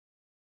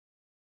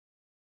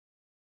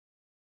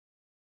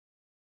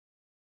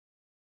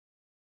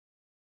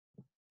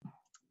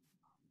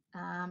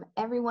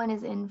Everyone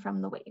is in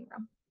from the waiting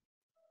room.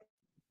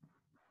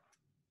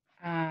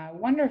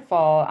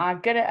 Wonderful.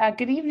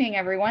 Good evening,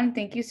 everyone.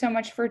 Thank you so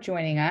much for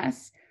joining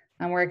us.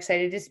 We're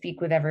excited to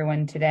speak with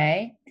everyone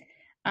today.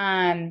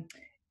 I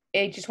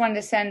just wanted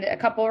to send a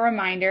couple of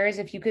reminders.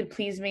 If you could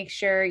please make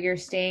sure you're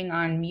staying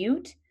on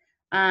mute.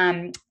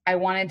 I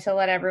wanted to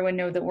let everyone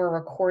know that we're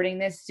recording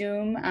this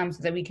Zoom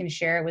so that we can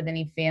share it with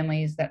any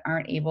families that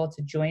aren't able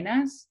to join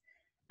us.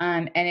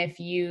 And if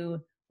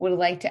you would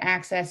like to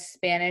access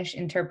Spanish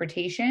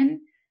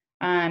interpretation,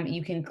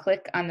 you can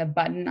click on the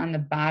button on the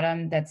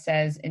bottom that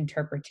says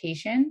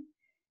interpretation,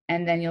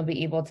 and then you'll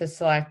be able to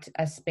select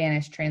a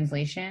Spanish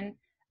translation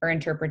or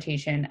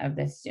interpretation of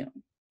this Zoom.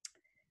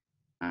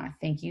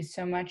 Thank you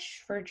so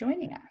much for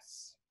joining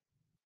us.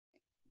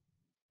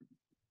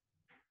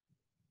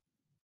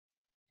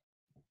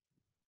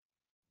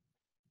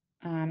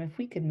 If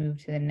we could move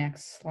to the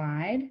next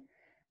slide.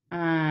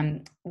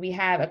 We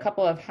have a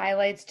couple of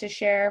highlights to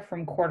share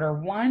from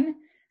Q1,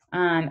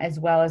 as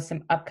well as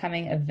some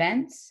upcoming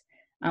events.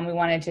 We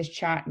wanted to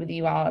chat with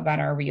you all about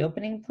our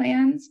reopening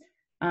plans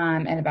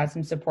and about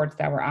some supports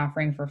that we're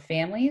offering for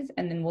families,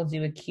 and then we'll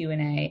do a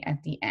Q&A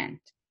at the end.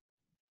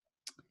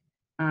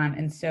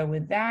 And so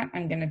with that,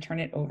 I'm going to turn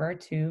it over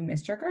to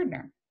Mr.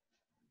 Gardner.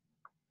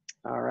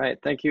 All right,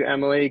 thank you,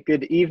 Emily.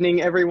 Good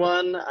evening,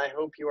 everyone. I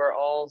hope you are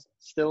all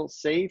still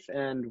safe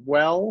and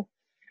well.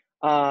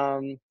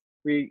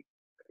 We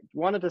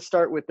wanted to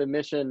start with the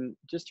mission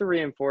just to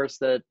reinforce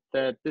that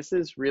this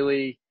is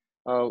really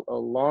a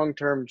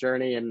long-term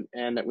journey,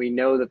 and that we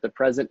know that the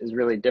present is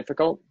really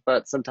difficult,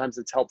 but sometimes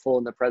it's helpful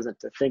in the present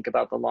to think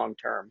about the long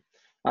term.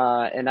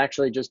 And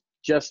actually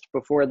just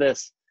before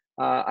this,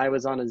 I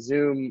was on a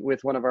Zoom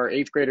with one of our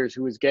 8th graders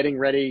who was getting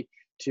ready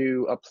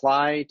to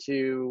apply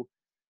to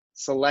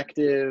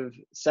selective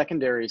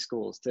secondary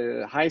schools,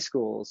 to high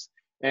schools.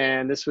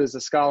 And this was a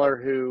scholar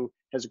who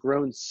has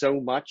grown so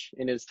much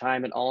in his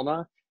time at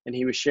Alma. And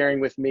he was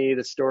sharing with me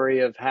the story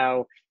of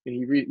how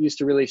he used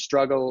to really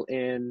struggle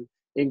in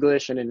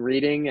English and in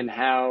reading, and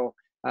how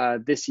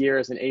this year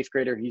as an 8th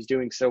grader, he's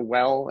doing so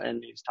well.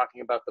 And he was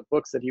talking about the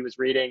books that he was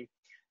reading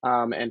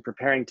and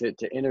preparing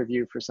to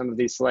interview for some of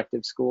these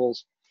selective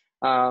schools.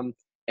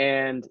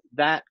 And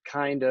that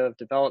kind of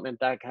development,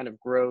 that kind of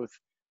growth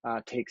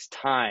takes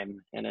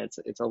time, and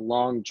it's a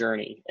long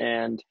journey.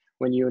 And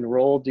when you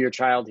enrolled your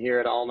child here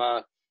at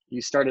Alma,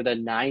 you started a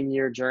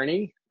 9-year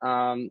journey.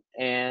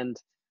 And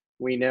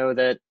we know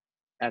that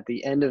at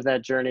the end of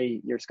that journey,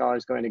 your scholar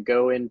is going to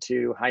go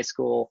into high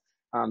school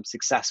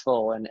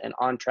successful and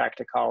on track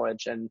to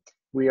college. And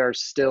we are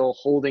still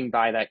holding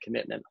by that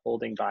commitment,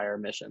 holding by our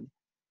mission.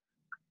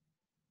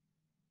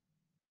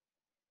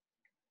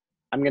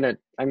 I'm gonna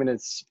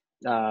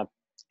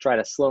try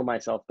to slow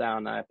myself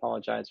down. I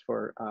apologize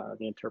for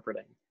the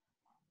interpreting.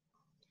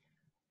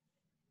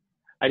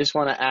 I just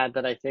want to add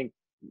that I think,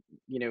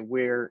 you know,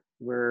 we're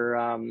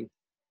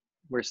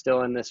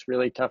still in this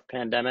really tough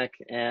pandemic,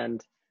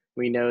 and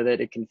we know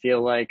that it can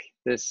feel like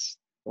this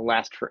will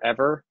last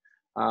forever,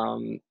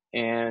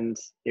 and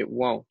it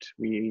won't.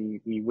 We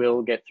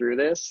will get through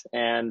this,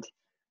 and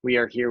we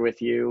are here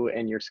with you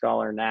and your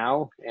scholar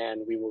now,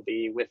 and we will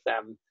be with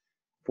them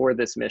for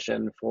this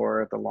mission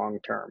for the long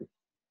term.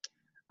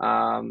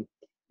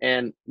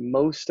 And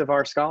most of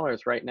our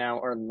scholars right now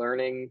are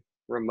learning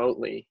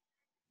remotely.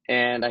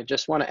 And I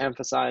just want to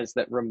emphasize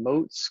that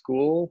remote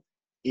school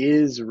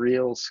is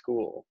real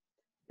school.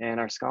 And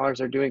our scholars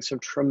are doing some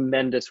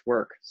tremendous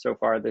work so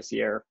far this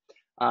year.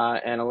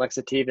 And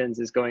Alexa Tevens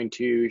is going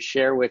to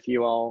share with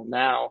you all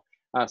now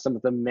some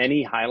of the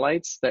many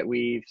highlights that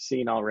we've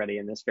seen already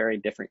in this very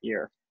different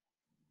year.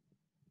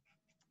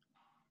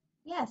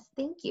 Yes,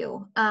 thank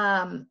you.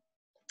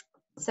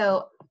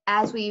 So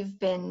as we've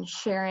been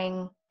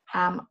sharing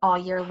all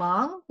year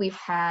long, we've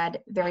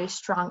had very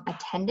strong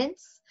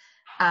attendance.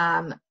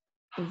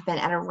 We've been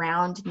at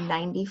around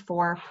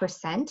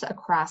 94%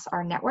 across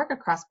our network,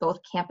 across both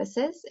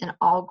campuses in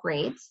all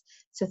grades.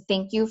 So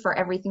thank you for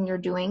everything you're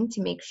doing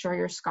to make sure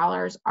your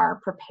scholars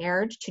are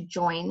prepared to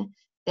join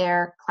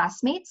their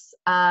classmates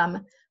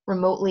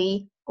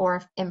remotely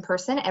or in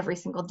person every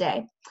single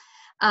day.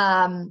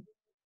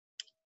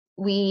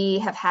 We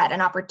have had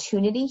an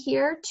opportunity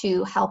here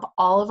to help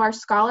all of our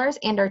scholars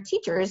and our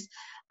teachers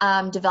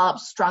develop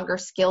stronger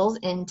skills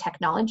in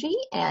technology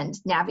and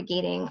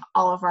navigating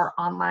all of our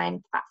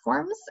online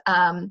platforms.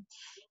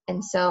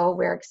 And so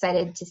we're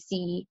excited to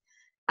see,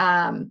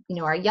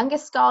 our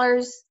youngest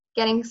scholars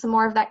getting some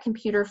more of that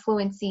computer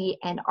fluency,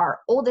 and our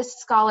oldest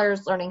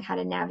scholars learning how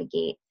to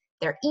navigate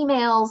their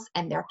emails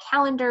and their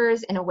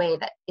calendars in a way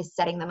that is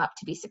setting them up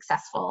to be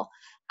successful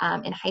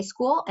in high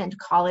school and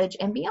college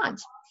and beyond.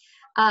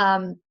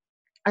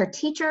 Our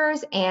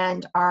teachers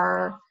and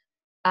our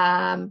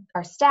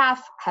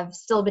staff have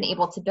still been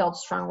able to build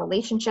strong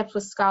relationships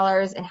with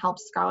scholars and help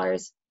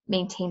scholars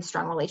maintain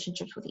strong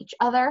relationships with each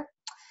other.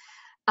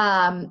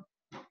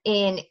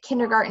 In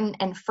kindergarten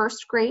and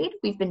first grade,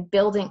 we've been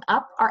building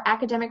up our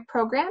academic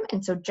program.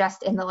 And so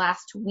just in the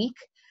last week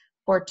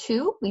or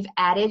two, we've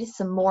added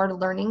some more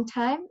learning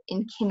time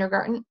in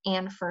kindergarten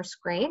and first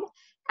grade.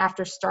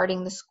 after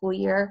starting the school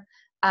year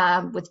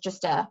with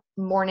just a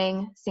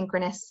morning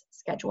synchronous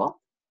schedule.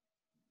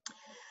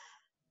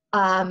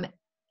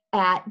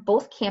 At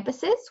both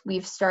campuses,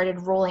 we've started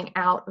rolling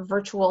out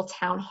virtual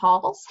town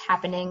halls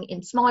happening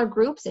in smaller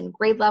groups in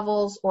grade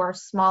levels or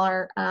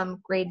smaller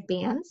grade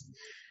bands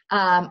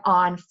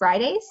on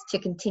Fridays to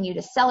continue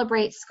to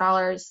celebrate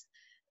scholars'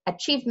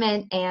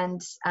 achievement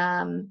and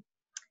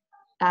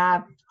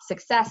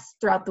success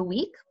throughout the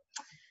week.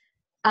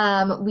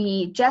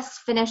 We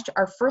just finished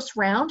our first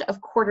round of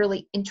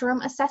quarterly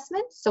interim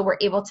assessments, so we're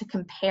able to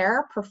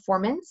compare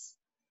performance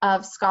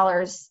of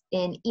scholars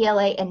in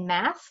ELA and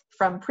math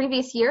from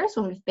previous years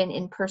when we've been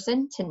in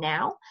person to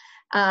now.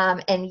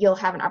 And you'll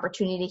have an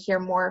opportunity to hear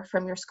more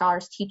from your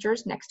scholars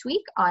teachers next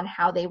week on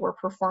how they were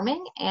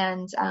performing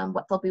and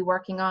what they'll be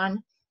working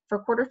on for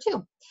quarter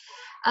two.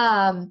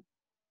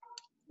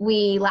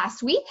 We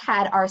last week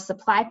had our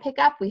supply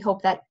pickup. We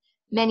hope that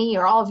many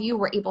or all of you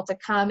were able to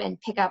come and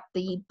pick up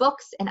the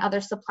books and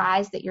other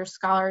supplies that your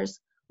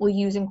scholars will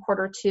use in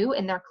quarter two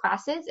in their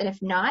classes. And if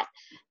not,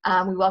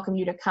 we welcome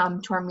you to come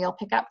to our meal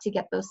pickup to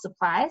get those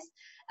supplies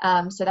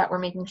so that we're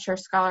making sure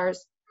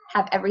scholars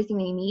have everything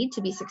they need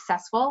to be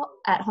successful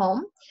at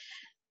home.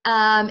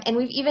 And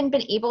we've even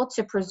been able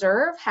to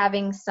preserve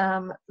having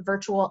some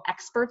virtual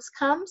experts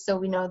come. So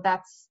we know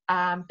that's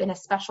been a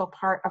special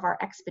part of our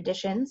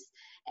expeditions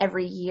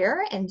every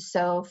year. And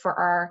so for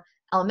our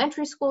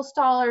elementary school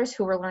scholars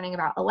who were learning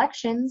about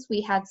elections, we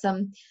had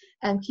some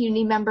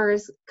community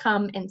members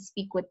come and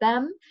speak with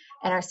them.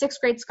 And our sixth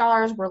grade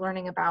scholars were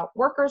learning about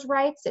workers'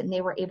 rights, and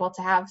they were able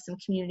to have some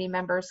community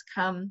members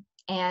come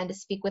and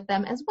speak with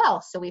them as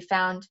well. So we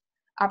found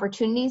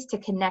opportunities to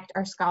connect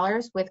our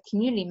scholars with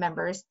community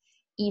members,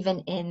 even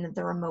in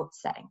the remote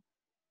setting.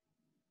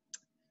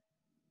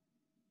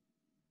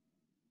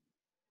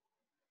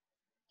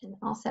 And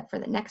all set for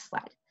the next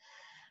slide.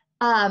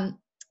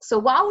 So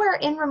while we're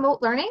in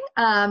remote learning,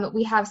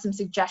 we have some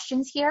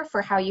suggestions here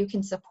for how you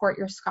can support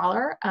your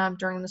scholar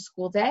during the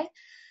school day.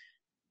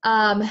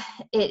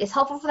 It is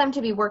helpful for them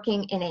to be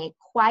working in a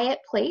quiet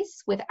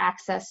place with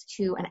access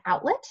to an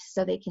outlet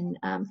so they can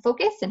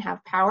focus and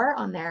have power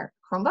on their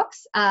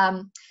Chromebooks.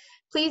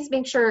 Please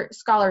make sure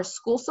scholars'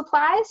 school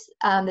supplies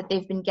that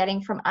they've been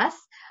getting from us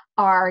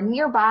are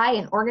nearby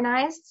and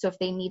organized. So if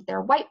they need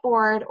their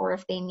whiteboard or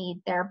if they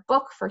need their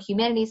book for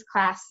humanities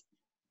class,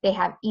 they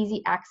have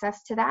easy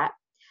access to that.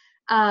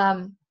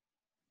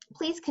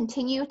 Please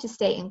continue to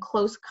stay in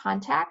close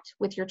contact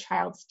with your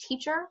child's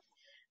teacher.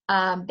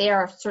 They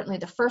are certainly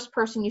the first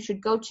person you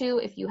should go to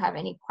if you have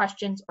any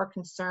questions or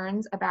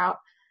concerns about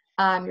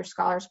your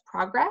scholar's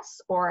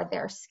progress or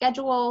their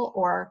schedule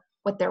or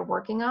what they're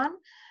working on.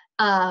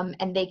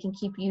 And they can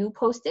keep you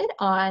posted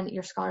on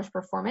your scholar's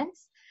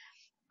performance.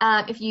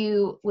 If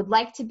you would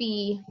like to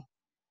be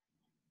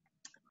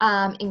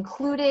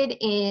included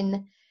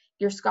in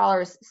your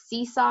scholar's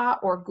Seesaw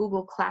or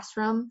Google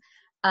Classroom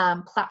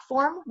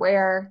platform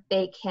where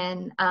they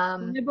can,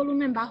 oh,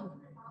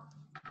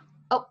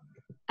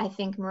 I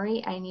think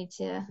Marie, I need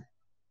to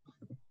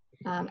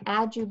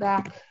add you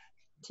back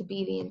to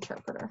be the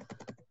interpreter.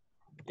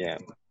 Yeah.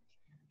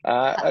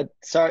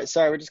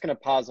 Sorry, we're just going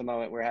to pause a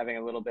moment. We're having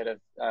a little bit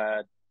of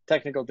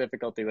technical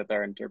difficulty with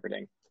our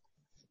interpreting.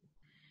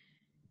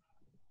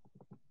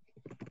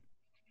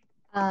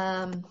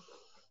 I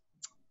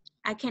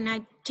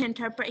cannot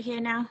interpret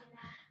here now.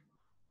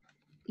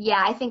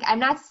 Yeah, I think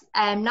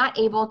I'm not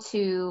able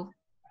to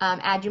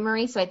add you,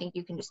 Marie, so I think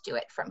you can just do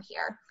it from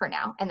here for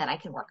now, and then I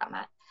can work on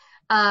that.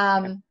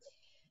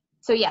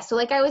 So yeah, so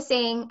like I was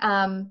saying,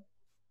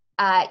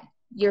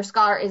 your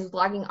scholar is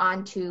logging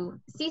on to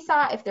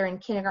Seesaw if they're in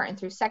kindergarten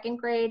through second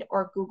grade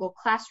or Google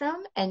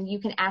Classroom, and you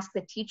can ask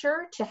the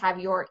teacher to have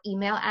your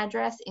email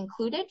address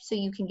included so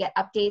you can get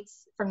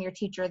updates from your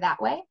teacher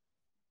that way.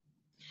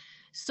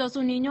 So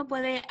su niño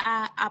puede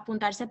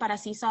apuntarse para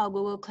Seesaw o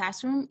Google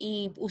Classroom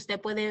y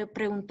usted puede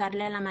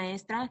preguntarle a la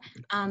maestra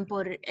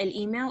por el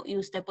email y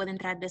usted puede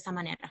entrar de esa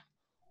manera.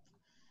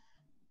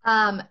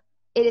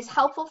 It is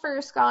helpful for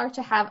your scholar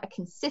to have a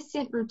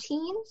consistent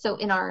routine. So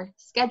in our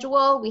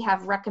schedule, we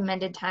have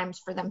recommended times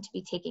for them to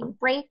be taking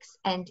breaks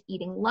and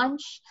eating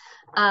lunch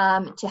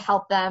to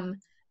help them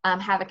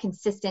have a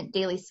consistent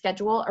daily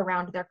schedule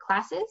around their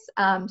classes.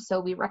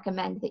 So we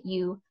recommend that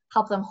you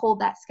help them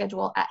hold that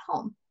schedule at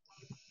home.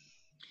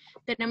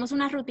 Tenemos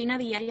una rutina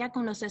diaria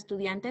con los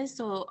estudiantes,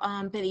 so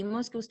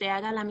pedimos que usted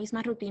haga la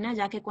misma rutina,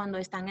 ya que cuando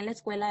están en la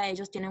escuela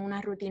ellos tienen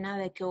una rutina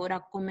de qué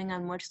hora comen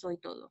almuerzo y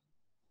todo.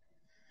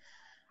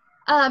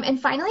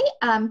 And finally,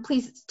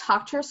 please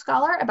talk to your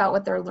scholar about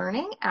what they're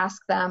learning.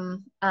 Ask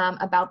them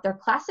about their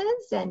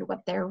classes and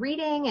what they're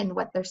reading and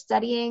what they're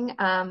studying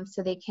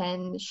so they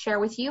can share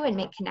with you and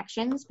make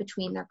connections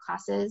between their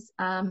classes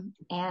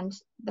and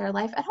their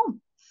life at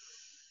home.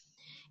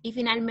 Y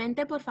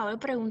finalmente, por favor,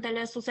 pregúntele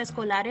a sus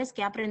escolares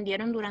qué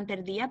aprendieron durante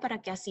el día para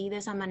que así de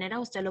esa manera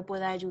usted lo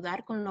pueda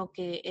ayudar con lo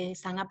que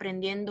están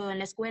aprendiendo en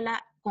la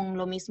escuela con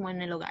lo mismo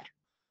en el hogar.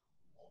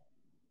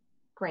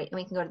 Great, and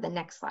we can go to the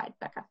next slide,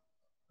 Becca.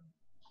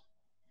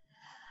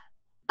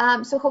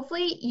 So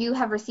hopefully you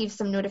have received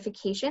some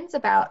notifications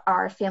about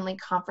our family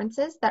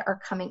conferences that are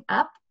coming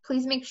up.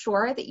 Please make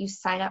sure that you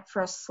sign up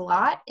for a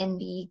slot in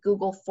the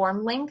Google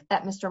form link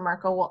that Mr.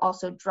 Marco will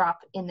also drop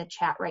in the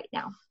chat right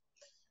now.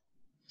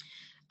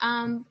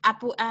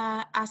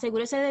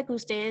 Asegúrese de que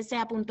usted se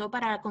apuntó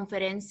para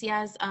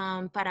conferencias,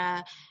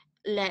 para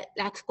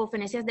las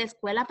conferencias de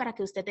escuela, para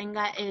que usted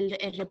tenga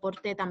el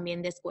reporte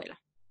también de escuela.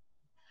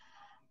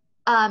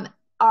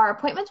 Our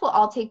appointments will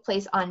all take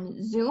place on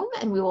Zoom,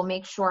 and we will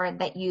make sure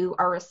that you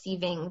are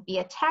receiving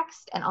via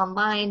text and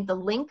online the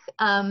link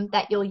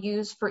that you'll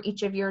use for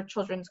each of your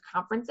children's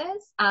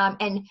conferences.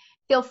 And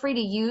feel free to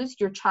use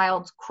your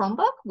child's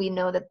Chromebook. We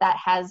know that that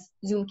has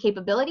Zoom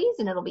capabilities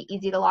and it'll be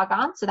easy to log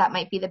on, so that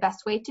might be the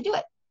best way to do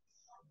it.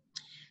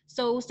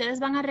 So, ustedes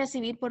van a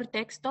recibir por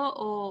texto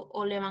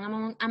o le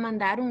van a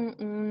mandar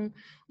un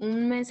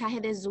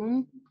mensaje de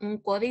Zoom, un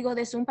código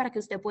de Zoom para que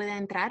usted pueda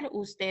entrar.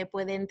 Usted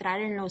puede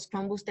entrar en los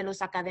Chromebooks de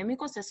los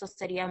académicos. Eso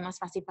sería más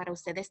fácil para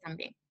ustedes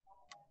también.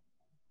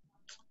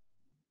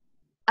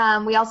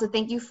 We also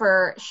thank you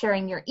for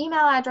sharing your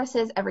email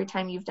addresses every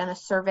time you've done a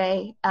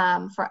survey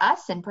for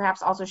us, and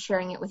perhaps also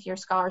sharing it with your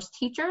scholars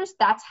teachers.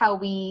 That's how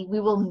we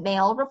will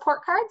mail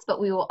report cards, but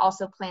we will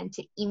also plan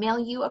to email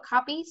you a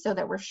copy so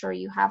that we're sure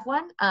you have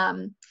one.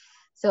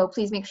 So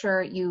please make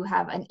sure you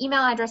have an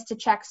email address to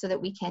check so that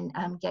we can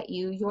get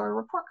you your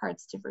report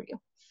cards to review.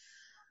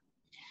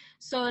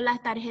 So, la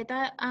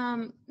tarjeta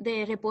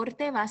de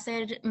reporte va a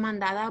ser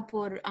mandada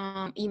por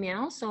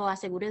email. So,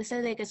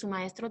 asegúrese de que su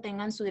maestro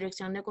tenga su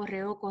dirección de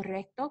correo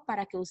correcto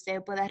para que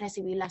usted pueda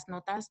recibir las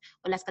notas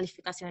o las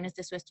calificaciones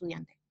de su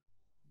estudiante.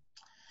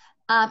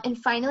 And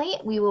finally,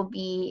 it will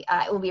be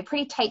a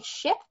pretty tight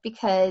ship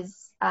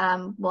because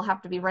we'll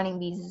have to be running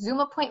these Zoom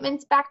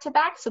appointments back to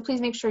back. So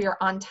please make sure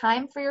you're on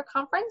time for your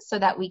conference so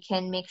that we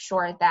can make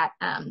sure that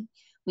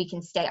we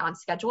can stay on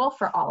schedule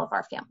for all of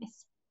our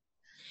families.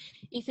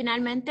 Y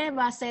finalmente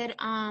va a ser,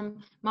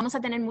 vamos a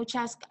tener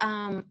muchas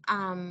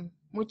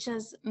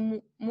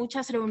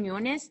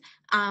reuniones,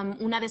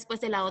 una después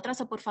de la otra.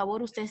 So, por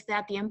favor, usted esté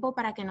a tiempo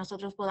para que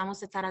nosotros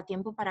podamos estar a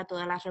tiempo para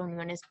todas las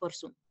reuniones por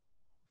Zoom.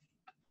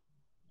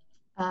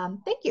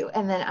 Thank you.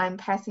 And then I'm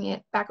passing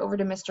it back over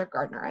to Mr.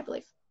 Gardner, I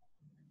believe.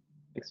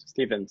 Thanks,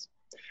 Stevens.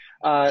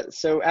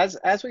 So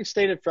as we've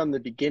stated from the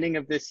beginning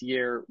of this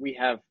year, we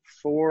have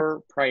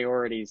 4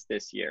 priorities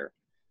this year.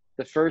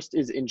 The first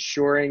is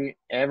ensuring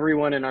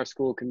everyone in our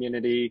school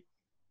community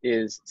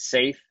is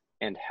safe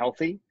and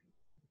healthy.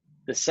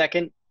 The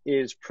second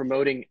is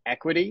promoting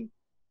equity.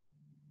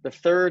 The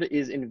third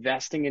is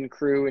investing in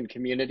crew and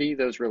community,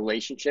 those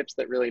relationships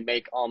that really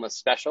make Alma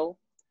special.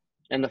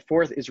 And the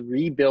fourth is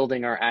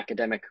rebuilding our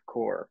academic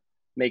core,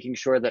 making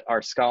sure that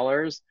our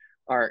scholars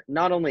are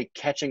not only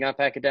catching up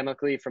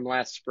academically from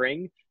last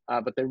spring,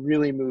 but they're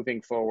really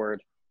moving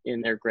forward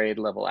in their grade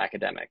level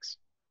academics.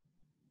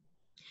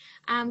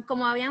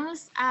 Como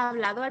habíamos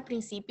hablado al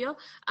principio,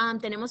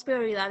 tenemos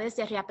prioridades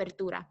de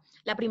reapertura.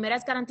 La primera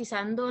es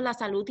garantizando la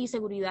salud y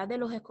seguridad de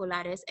los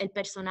escolares, el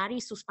personal y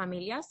sus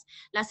familias.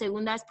 La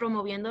segunda es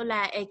promoviendo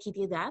la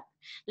equidad.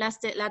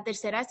 La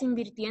tercera es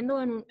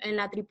invirtiendo en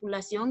la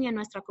tripulación y en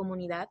nuestra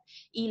comunidad.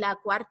 Y la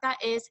cuarta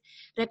es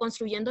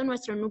reconstruyendo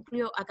nuestro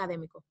núcleo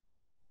académico.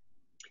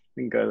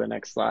 We can go to the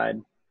next slide.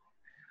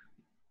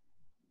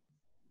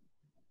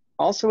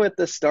 Also at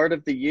the start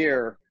of the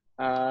year,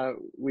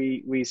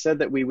 we said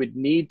that we would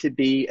need to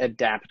be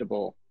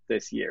adaptable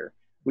this year.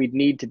 We'd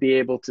need to be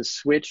able to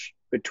switch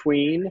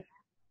between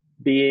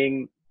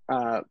being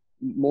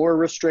more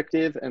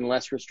restrictive and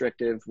less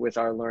restrictive with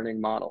our learning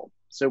model.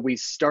 So we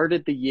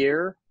started the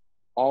year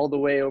all the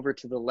way over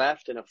to the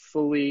left in a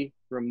fully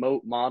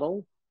remote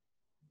model,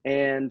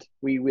 and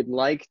we would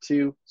like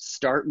to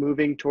start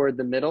moving toward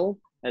the middle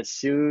as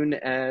soon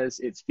as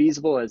it's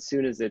feasible, as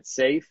soon as it's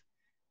safe.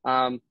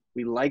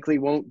 We likely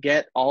won't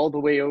get all the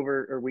way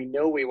over, or we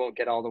know we won't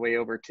get all the way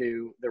over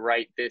to the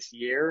right this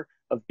year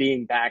of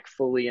being back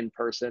fully in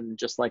person,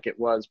 just like it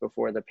was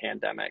before the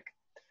pandemic.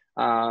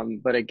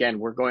 But again,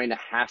 we're going to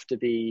have to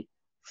be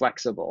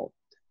flexible,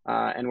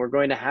 and we're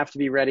going to have to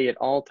be ready at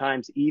all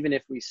times. Even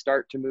if we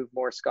start to move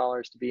more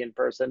scholars to be in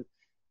person,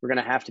 we're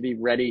going to have to be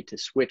ready to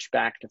switch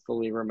back to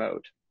fully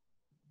remote.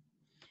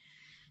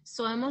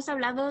 So, hemos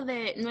hablado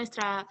de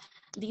nuestra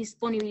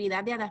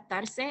disponibilidad de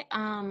adaptarse.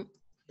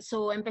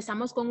 So,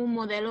 empezamos con un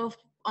modelo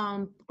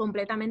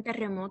completamente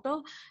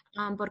remoto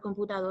por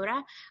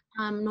computadora.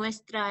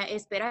 Nuestra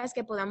espera es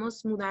que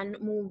podamos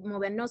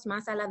movernos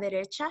más a la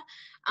derecha,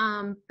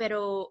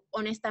 pero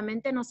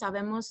honestamente no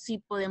sabemos si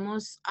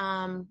podemos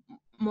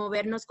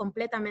movernos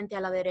completamente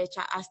a la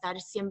derecha a estar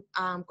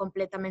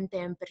completamente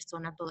en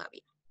persona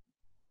todavía.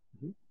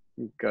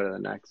 Go to the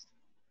next.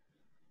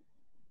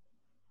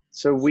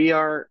 So we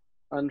are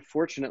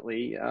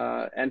unfortunately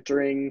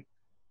entering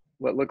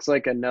what looks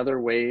like another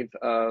wave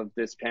of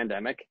this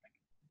pandemic.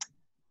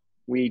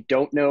 We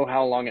don't know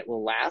how long it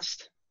will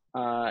last.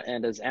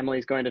 And as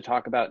Emily's going to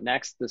talk about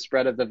next, the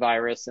spread of the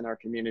virus in our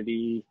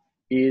community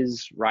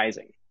is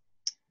rising.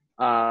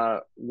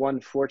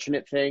 One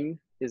fortunate thing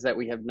is that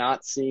we have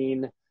not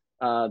seen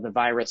the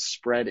virus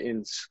spread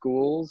in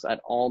schools at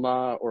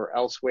Alma or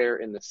elsewhere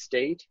in the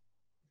state.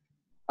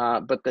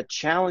 But the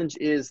challenge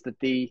is that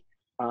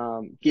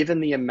given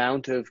the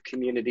amount of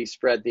community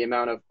spread, the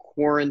amount of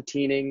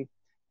quarantining,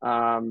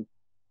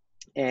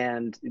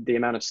 and the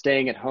amount of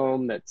staying at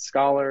home that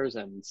scholars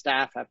and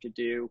staff have to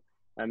do,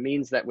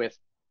 means that with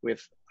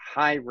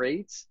high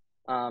rates,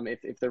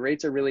 if the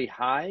rates are really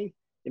high,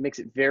 it makes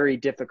it very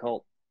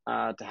difficult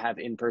to have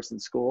in-person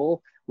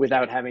school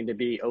without having to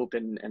be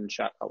open and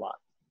shut a lot.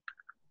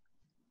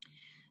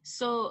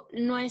 So,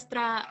 en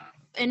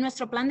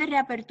nuestro plan de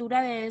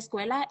reapertura de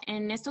escuela,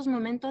 en estos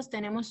momentos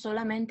tenemos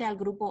solamente al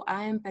grupo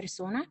A en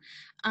persona.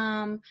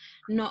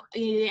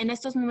 Y en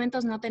estos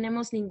momentos no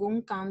tenemos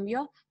ningún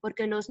cambio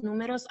porque los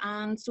números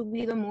han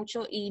subido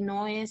mucho y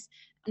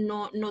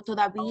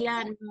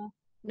todavía no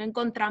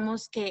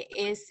encontramos que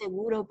es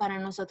seguro para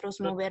nosotros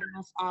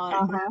movernos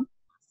ahora.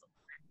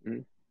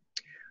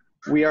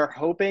 We are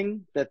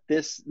hoping that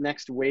this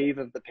next wave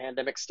of the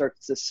pandemic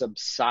starts to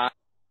subside.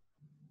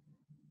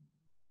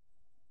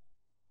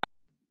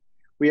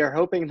 We are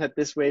hoping that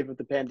this wave of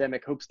the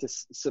pandemic hopes to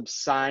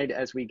subside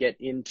as we get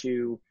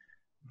into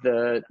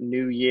the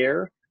new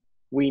year.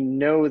 We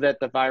know that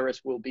the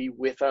virus will be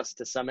with us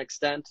to some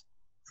extent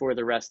for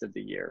the rest of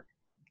the year.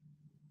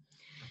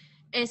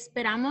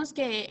 Esperamos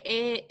que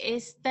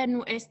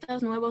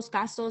estos nuevos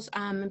casos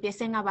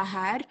empiecen a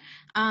bajar,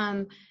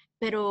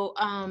 pero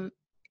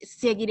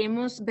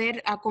seguiremos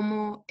ver a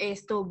cómo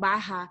esto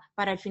baja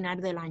para el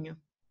final del año.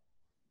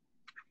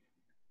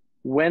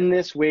 When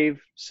this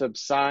wave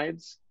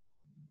subsides,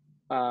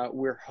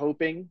 we're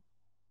hoping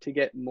to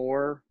get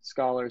more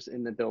scholars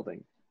in the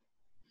building.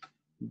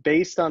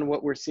 Based on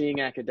what we're seeing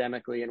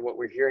academically and what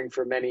we're hearing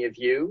from many of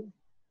you,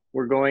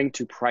 we're going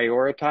to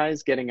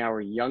prioritize getting our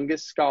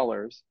youngest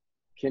scholars,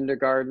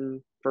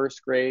 kindergarten,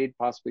 first grade,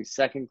 possibly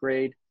second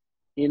grade,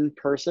 in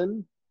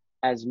person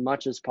as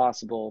much as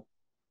possible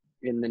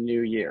in the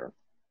new year.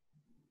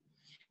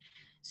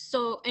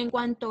 So, en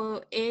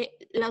cuanto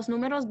los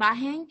números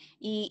bajen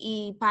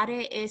y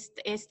pare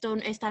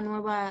esta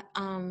nueva...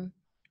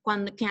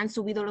 que han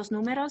subido los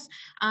números,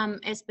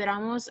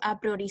 esperamos a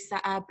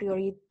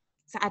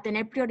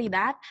tener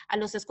prioridad a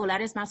los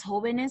escolares más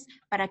jóvenes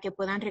para que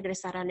puedan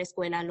regresar a la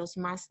escuela, a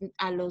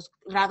los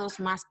grados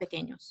más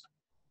pequeños.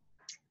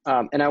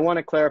 And I want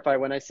to clarify,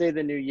 when I say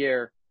the new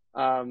year,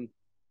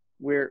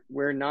 we're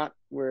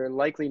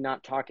likely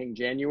not talking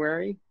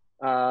January,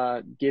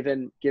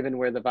 given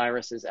where the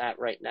virus is at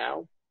right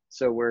now.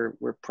 So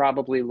we're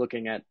probably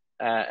looking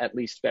at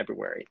least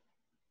February.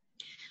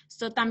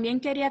 So, también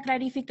quería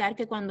clarificar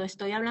que cuando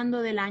estoy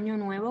hablando del año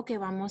nuevo que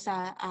vamos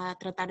a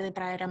tratar de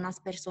traer a más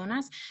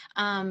personas,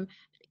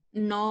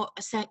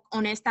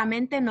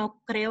 honestamente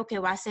no creo que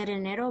va a ser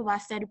enero, va a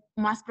ser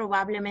más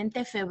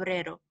probablemente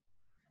febrero.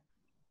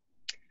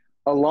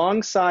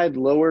 Alongside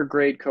lower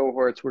grade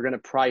cohorts, we're going to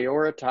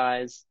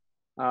prioritize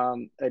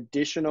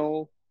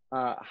additional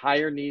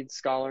higher needs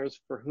scholars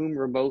for whom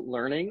remote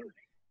learning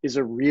is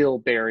a real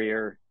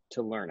barrier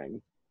to learning.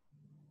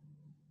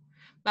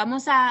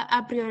 Vamos a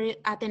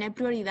tener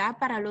prioridad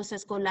para los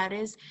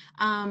escolares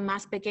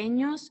más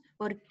pequeños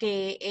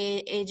porque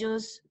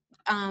ellos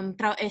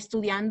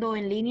estudiando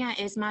en línea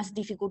es más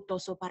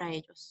dificultoso para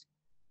ellos.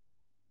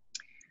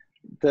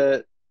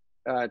 The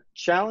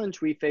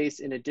challenge we face,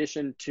 in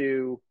addition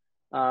to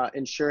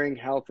ensuring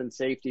health and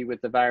safety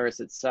with the virus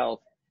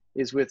itself,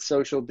 is with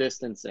social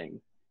distancing.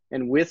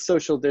 And with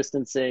social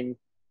distancing,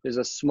 there's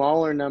a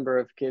smaller number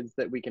of kids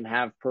that we can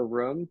have per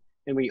room,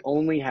 and we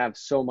only have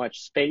so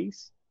much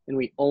space. And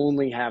we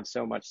only have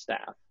so much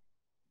staff.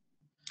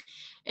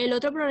 El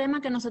otro problema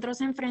que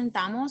nosotros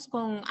enfrentamos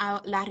con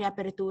la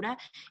reapertura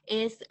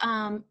es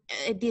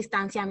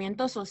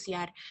distanciamiento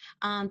social.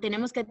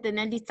 Tenemos que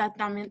tener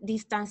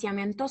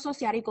distanciamiento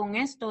social y con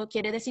esto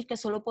quiere decir que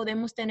solo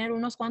podemos tener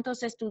unos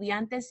cuantos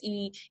estudiantes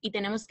y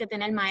tenemos que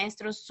tener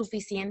maestros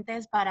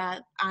suficientes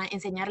para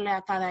enseñarle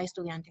a cada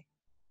estudiante.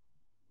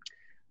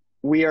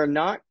 We are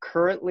not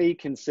currently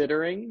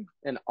considering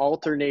an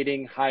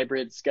alternating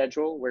hybrid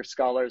schedule where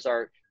scholars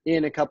are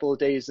in a couple of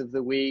days of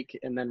the week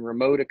and then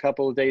remote a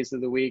couple of days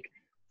of the week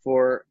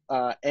for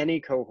any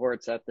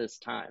cohorts at this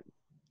time.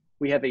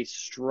 We have a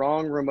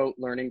strong remote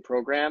learning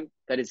program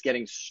that is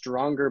getting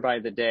stronger by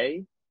the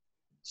day.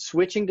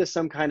 Switching to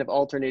some kind of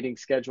alternating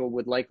schedule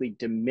would likely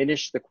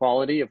diminish the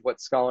quality of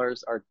what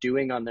scholars are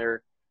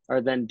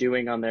then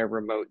doing on their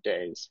remote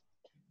days.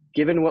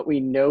 Given what we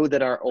know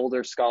that our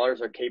older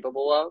scholars are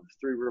capable of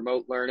through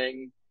remote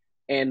learning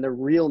and the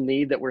real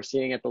need that we're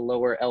seeing at the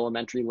lower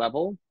elementary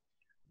level,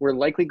 we're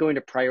likely going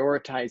to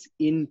prioritize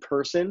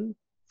in-person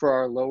for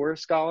our lower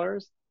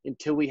scholars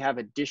until we have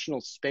additional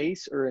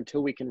space or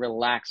until we can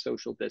relax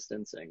social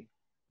distancing.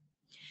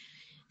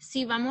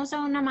 Si vamos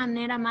a una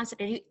manera más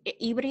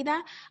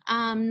híbrida,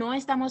 no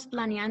estamos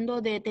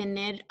planeando de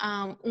tener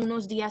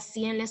unos días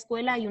sí en la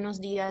escuela y unos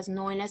días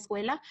no en la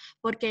escuela,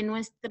 porque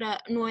nuestro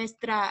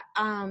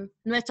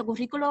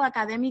currículo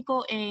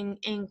académico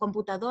en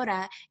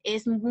computadora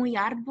es muy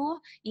arduo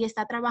y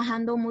está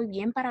trabajando muy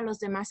bien para los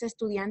demás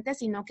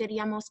estudiantes y no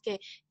queríamos que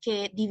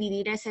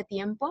dividir ese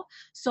tiempo.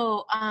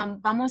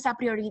 Vamos a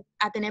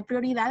tener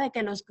prioridad de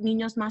que los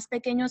niños más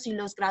pequeños y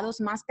los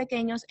grados más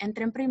pequeños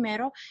entren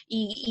primero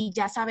y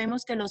ya sabemos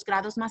que los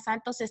grados más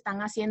altos se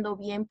están haciendo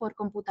bien por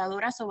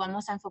computadoras o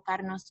vamos a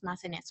enfocarnos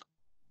más en eso.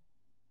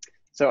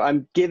 So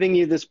I'm giving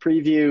you this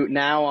preview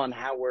now on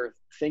how we're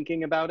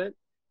thinking about it,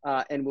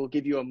 and we'll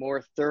give you a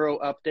more thorough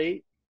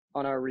update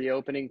on our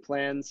reopening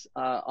plans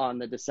on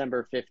the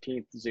December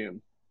 15th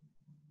Zoom.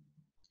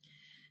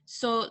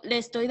 So, le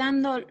estoy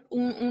dando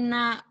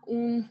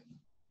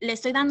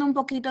un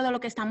poquito de lo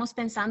que estamos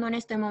pensando en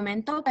este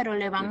momento, pero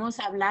le vamos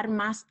a hablar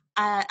más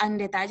en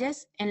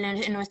detalles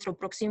en nuestro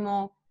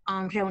próximo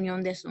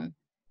reunión de Zoom.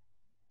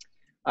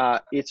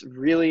 It's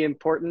really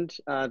important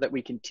that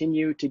we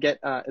continue to get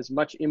as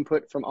much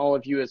input from all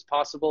of you as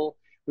possible.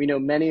 We know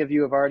many of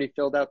you have already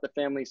filled out the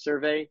family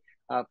survey.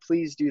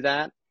 Please do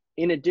that.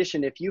 In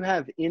addition, if you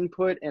have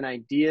input and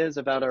ideas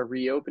about our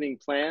reopening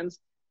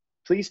plans,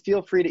 please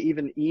feel free to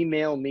even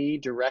email me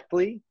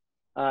directly.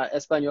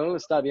 Español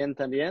está bien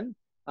también.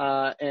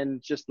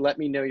 And just let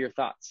me know your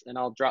thoughts, and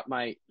I'll drop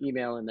my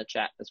email in the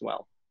chat as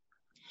well.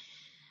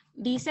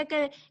 Dice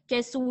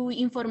que su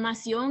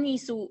información y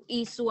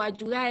su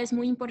ayuda es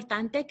muy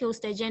importante, que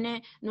usted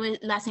llene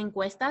las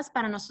encuestas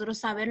para nosotros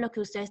saber lo que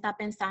usted está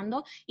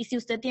pensando. Y si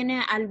usted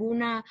tiene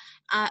alguna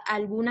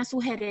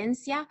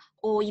sugerencia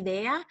o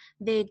idea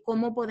de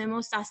cómo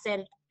podemos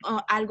hacer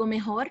algo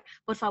mejor,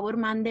 por favor,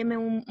 mándeme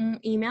un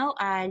email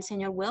al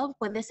señor Will.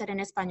 Puede ser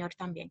en español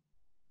también.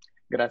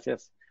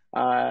 Gracias.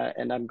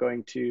 And I'm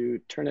going to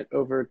turn it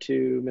over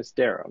to Ms.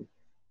 Darrow.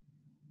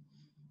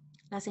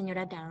 La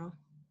señora Darrow.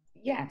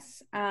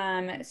 Yes.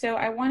 So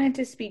I wanted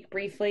to speak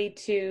briefly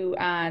to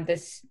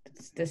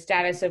the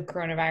status of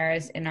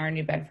coronavirus in our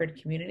New Bedford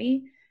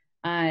community.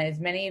 As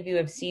many of you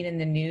have seen in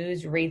the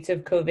news, rates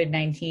of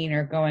COVID-19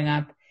 are going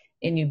up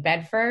in New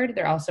Bedford.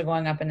 They're also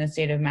going up in the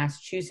state of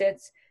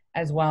Massachusetts,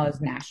 as well as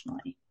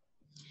nationally.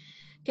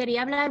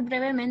 Quería hablar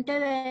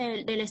brevemente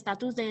del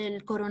estatus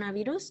del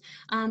coronavirus.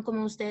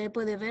 Como usted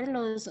puede ver,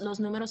 los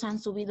números han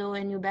subido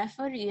en New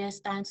Bedford y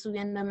están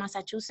subiendo en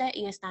Massachusetts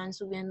y están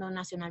subiendo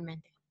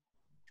nacionalmente.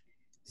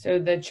 So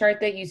the chart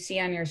that you see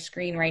on your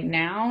screen right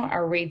now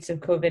are rates of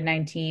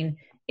COVID-19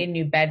 in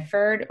New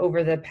Bedford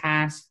over the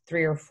past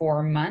 3 or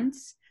 4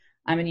 months.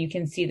 And you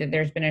can see that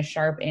there's been a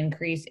sharp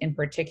increase in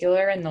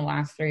particular in the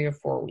last 3 or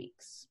 4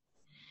 weeks.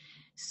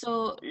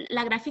 So,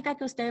 la gráfica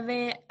que usted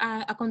ve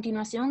a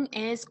continuación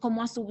es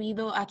cómo ha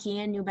subido aquí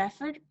en New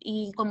Bedford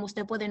y como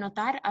usted puede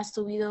notar, ha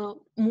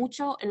subido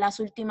mucho en las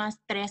últimas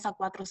 3 a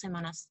 4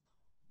 semanas.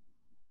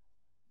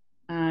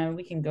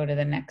 We can go to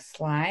the next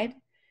slide.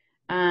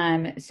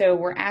 So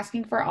we're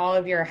asking for all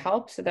of your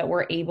help so that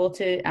we're able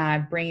to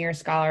bring your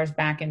scholars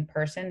back in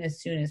person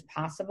as soon as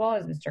possible,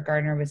 as Mr.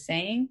 Gardner was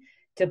saying,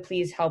 to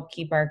please help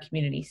keep our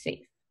community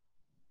safe.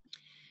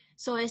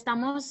 So,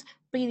 estamos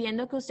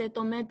pidiendo que usted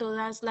tome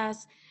todas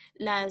las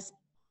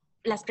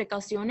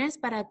precauciones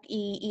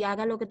y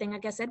haga lo que tenga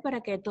que hacer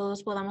para que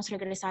todos podamos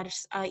regresar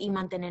y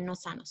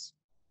mantenernos sanos.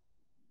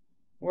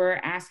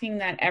 We're asking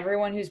that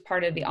everyone who's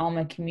part of the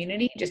Alma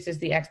community, just as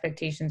the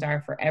expectations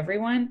are for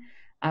everyone,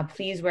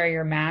 please wear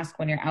your mask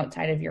when you're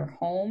outside of your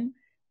home.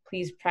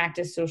 Please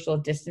practice social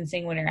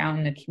distancing when you're out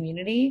in the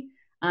community.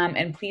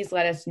 And please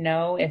let us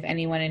know if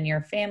anyone in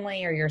your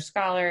family or your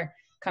scholar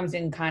comes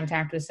in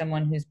contact with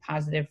someone who's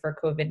positive for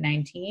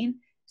COVID-19,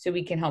 so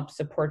we can help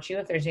support you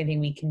if there's anything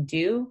we can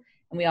do.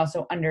 And we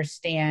also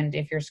understand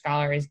if your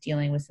scholar is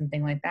dealing with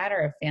something like that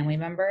or a family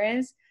member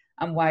is,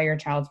 while your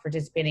child's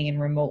participating in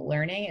remote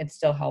learning, it's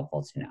still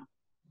helpful to know.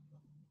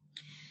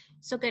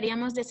 So,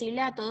 queríamos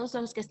decirle a todos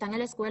los que están en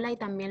la escuela y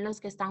también los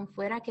que están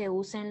fuera que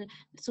usen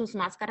sus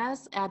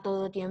máscaras a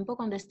todo tiempo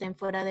cuando estén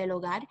fuera del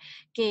hogar,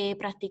 que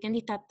practiquen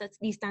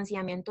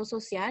distanciamiento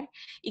social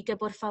y que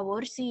por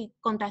favor si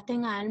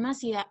contacten a Alma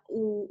si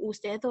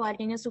usted o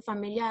alguien en su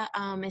familia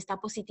está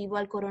positivo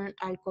al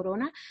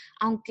corona,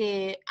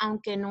 aunque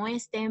no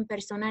esté en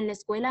persona en la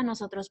escuela,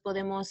 nosotros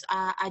podemos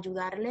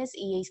ayudarles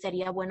y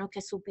sería bueno que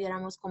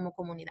supiéramos como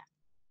comunidad.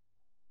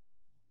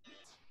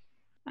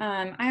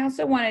 I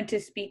also wanted to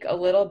speak a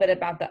little bit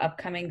about the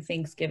upcoming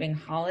Thanksgiving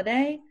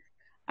holiday.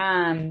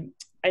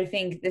 I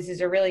think this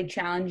is a really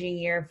challenging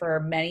year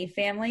for many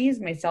families,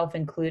 myself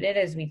included,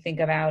 as we think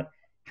about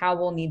how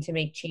we'll need to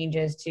make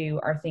changes to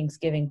our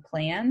Thanksgiving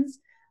plans.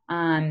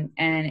 And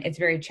it's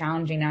very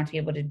challenging not to be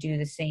able to do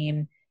the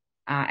same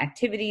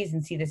activities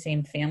and see the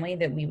same family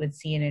that we would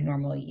see in a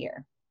normal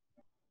year.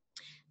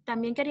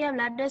 También quería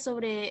hablarles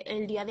sobre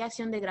el Día de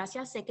Acción de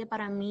Gracias. Sé que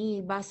para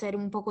mí va a ser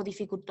un poco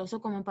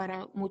dificultoso como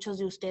para muchos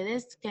de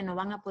ustedes que no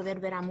van a poder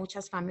ver a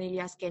muchas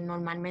familias que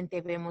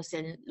normalmente vemos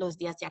en los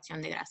días de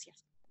Acción de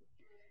Gracias.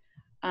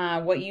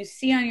 What you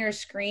see on your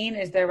screen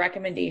is the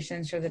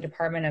recommendations for the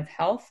Department of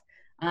Health.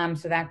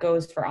 So that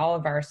goes for all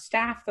of our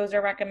staff. Those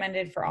are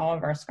recommended for all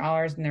of our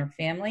scholars and their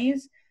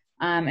families.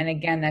 And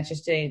again, that's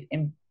just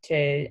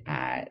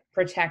to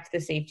protect the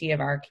safety of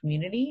our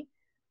community.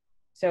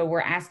 So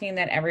we're asking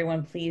that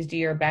everyone please do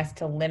your best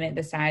to limit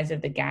the size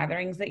of the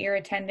gatherings that you're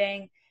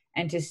attending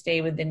and to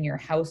stay within your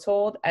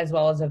household, as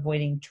well as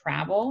avoiding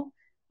travel.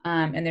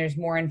 And there's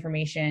more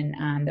information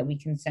that we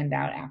can send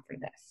out after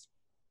this.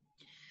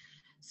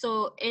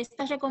 So,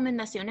 estas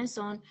recomendaciones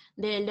son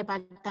del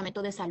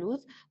Departamento de Salud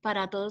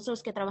para todos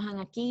los que trabajan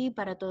aquí,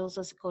 para todos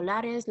los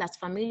escolares, las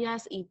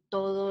familias y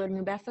todo el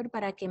New Bedford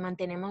para que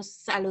mantenemos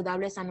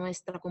saludables a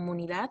nuestra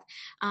comunidad.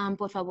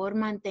 Por favor,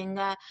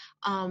 mantenga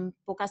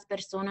pocas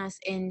personas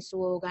en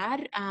su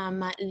hogar,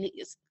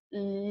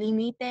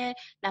 limite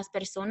las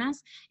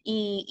personas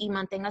y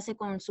manténgase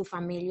con su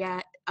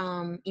familia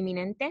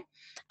inminente.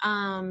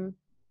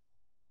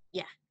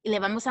 Y le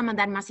vamos a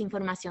mandar más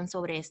información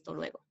sobre esto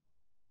luego.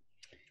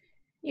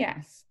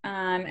 Yes.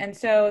 And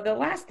so the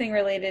last thing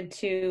related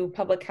to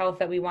public health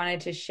that we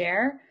wanted to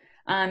share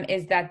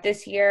is that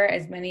this year,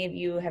 as many of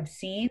you have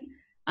seen,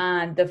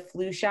 the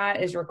flu shot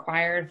is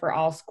required for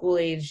all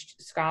school-aged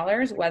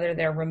scholars, whether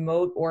they're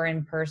remote or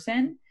in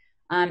person.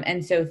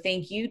 And so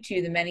thank you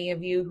to the many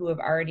of you who have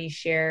already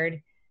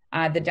shared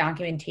the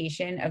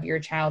documentation of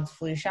your child's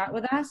flu shot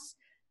with us.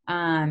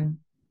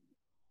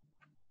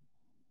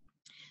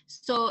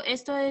 So,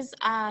 esto es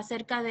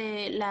acerca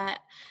de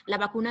la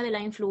vacuna de la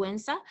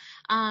influenza.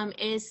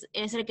 Es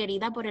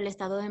requerida por el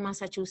estado de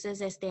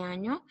Massachusetts este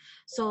año.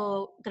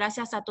 So,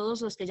 gracias a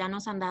todos los que ya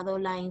nos han dado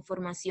la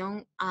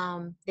información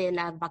de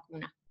la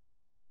vacuna.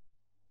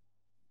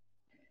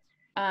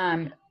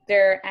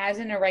 There, as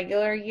in a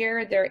regular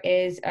year, there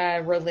is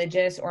a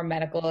religious or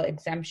medical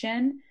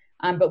exemption,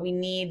 but we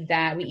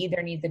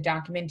either need the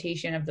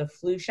documentation of the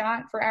flu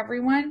shot for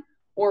everyone,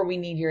 or we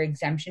need your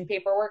exemption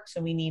paperwork.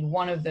 So we need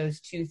one of those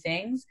two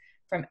things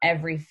from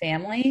every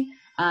family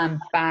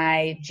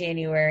by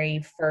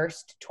January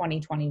 1st,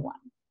 2021.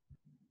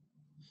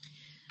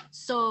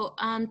 So,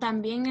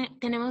 también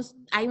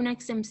hay una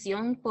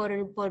exención por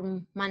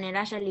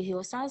maneras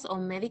religiosas o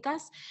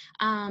médicas.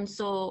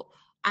 So,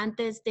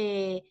 antes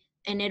de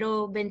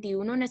enero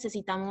 21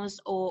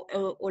 necesitamos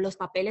o los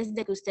papeles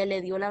de que usted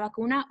le dio la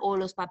vacuna o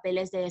los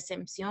papeles de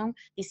exención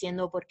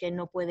diciendo por qué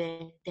no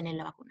puede tener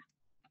la vacuna.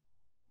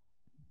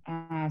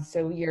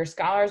 So your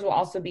scholars will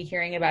also be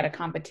hearing about a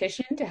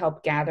competition to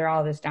help gather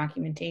all this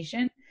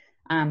documentation.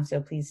 So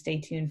please stay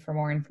tuned for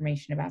more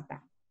information about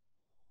that.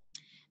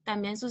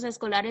 También sus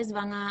escolares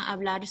van a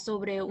hablar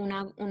sobre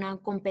una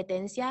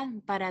competencia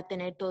para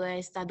tener toda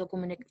esta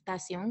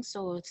documentación,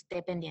 so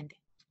esté pendiente.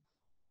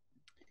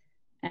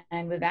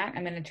 And with that,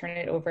 I'm going to turn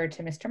it over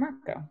to Mr.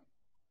 Marco.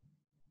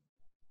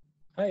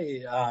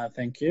 Hi,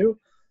 thank you.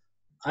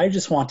 I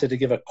just wanted to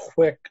give a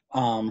quick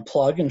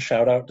plug and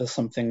shout out to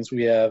some things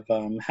we have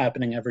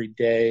happening every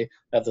day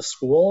at the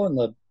school. And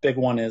the big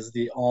one is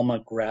the Alma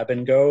Grab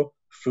and Go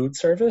food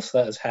service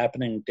that is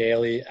happening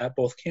daily at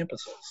both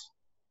campuses.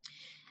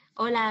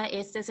 Hola,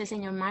 este es el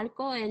señor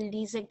Marco. Él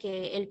dice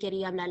que él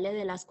quería hablarle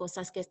de las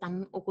cosas que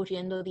están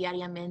ocurriendo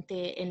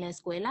diariamente en la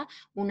escuela.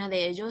 Una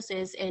de ellos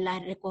es el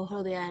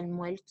recojo de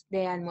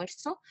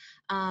almuerzo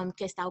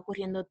que está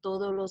ocurriendo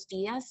todos los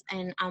días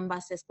en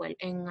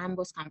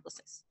ambos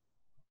campuses.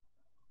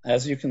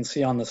 As you can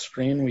see on the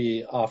screen,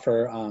 we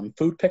offer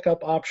food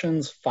pickup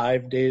options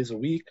 5 days a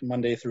week,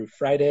 Monday through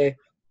Friday.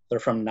 They're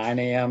from 9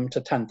 a.m. to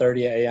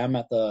 10:30 a.m.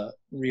 at the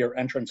rear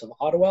entrance of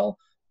Ottawell,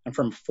 and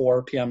from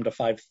 4 p.m. to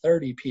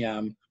 5:30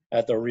 p.m.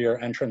 at the rear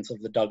entrance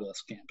of the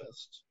Douglas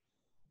campus.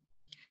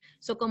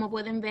 So, como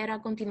pueden ver a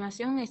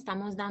continuación,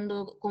 estamos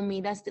dando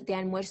comidas de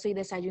almuerzo y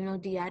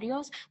desayunos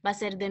diarios. Va a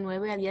ser de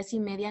 9 a 10 y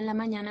media en la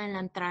mañana en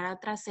la entrada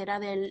trasera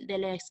de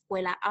la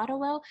escuela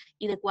Ottawell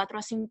y de 4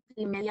 a 5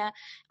 y media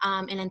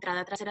en la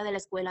entrada trasera de la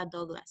escuela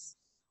Douglas.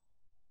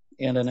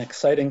 And an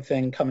exciting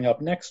thing coming up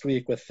next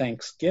week with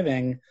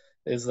Thanksgiving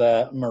is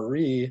that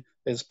Marie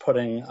is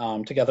putting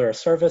together a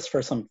service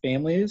for some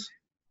families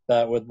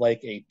that would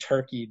like a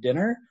turkey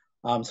dinner.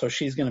 So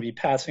she's going to be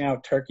passing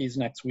out turkeys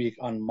next week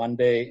on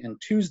Monday and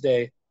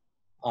Tuesday.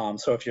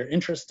 So if you're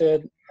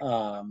interested,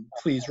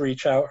 please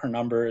reach out. Her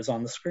number is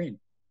on the screen.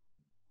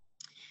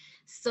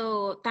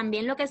 So,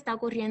 también lo que está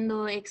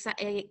ocurriendo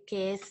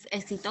que es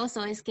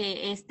exitoso es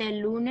que este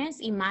lunes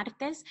y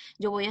martes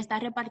yo voy a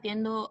estar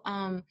repartiendo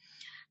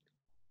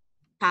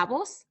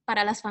pavos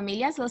para las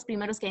familias, los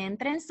primeros que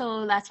entren.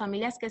 So, las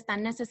familias que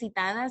están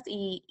necesitadas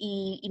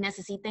y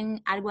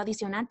necesiten algo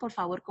adicional, por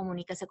favor,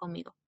 comuníquese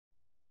conmigo.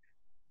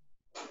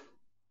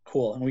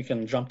 Cool, and we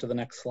can jump to the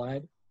next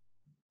slide.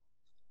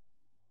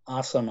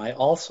 Awesome. I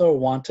also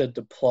wanted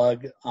to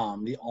plug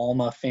the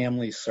Alma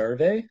Family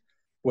Survey,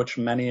 which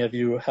many of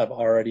you have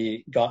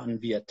already gotten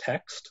via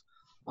text.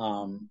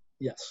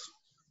 Yes.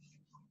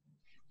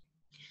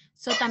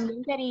 So,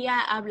 también quería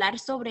hablar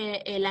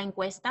sobre la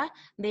encuesta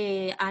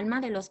de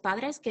Alma de los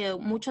padres que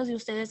muchos de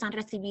ustedes han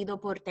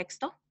recibido por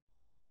texto.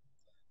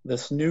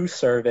 This new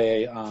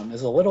survey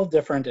is a little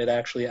different. It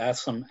actually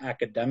asks some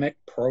academic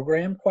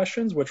program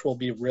questions, which will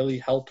be really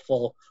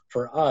helpful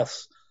for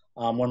us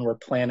when we're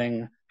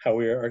planning how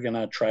we are going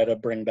to try to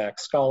bring back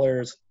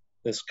scholars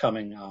this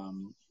coming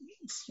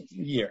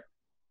year.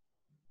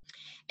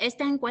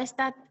 Esta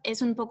encuesta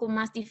es un poco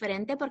más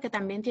diferente porque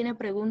también tiene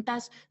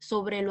preguntas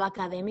sobre lo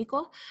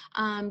académico,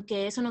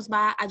 que eso nos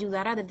va a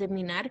ayudar a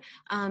determinar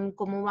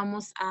cómo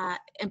vamos a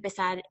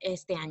empezar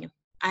este año,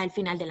 al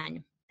final del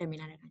año,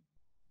 terminar el año.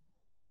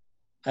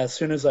 As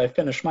soon as I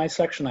finish my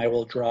section, I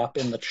will drop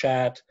in the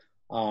chat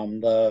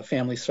the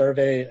family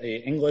survey,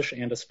 a English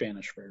and a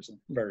Spanish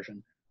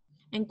version.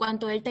 En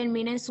cuanto él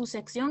termine su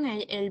sección,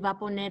 él va a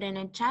poner en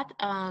el chat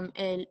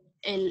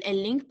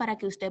el link para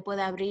que usted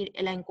pueda abrir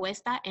la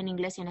encuesta en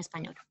inglés y en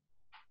español.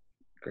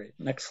 Great.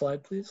 Next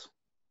slide, please.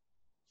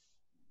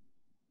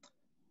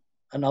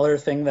 Another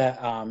thing that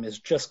is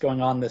just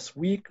going on this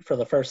week, for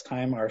the first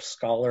time, our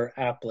scholar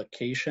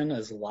application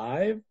is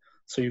live.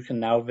 So you can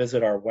now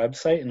visit our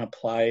website and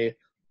apply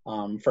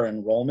for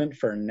enrollment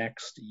for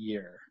next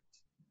year.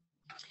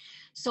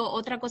 So,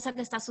 otra cosa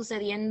que está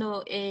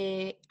sucediendo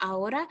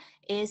ahora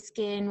es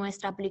que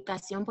nuestra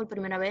aplicación por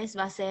primera vez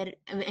va a ser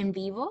en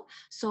vivo.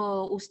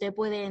 So, usted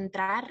puede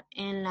entrar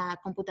en la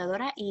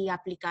computadora y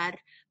aplicar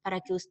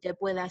para que usted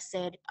pueda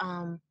ser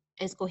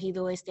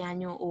escogido este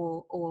año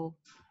o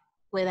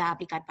pueda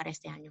aplicar para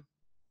este año.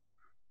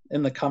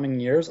 In the coming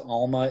years,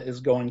 Alma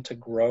is going to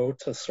grow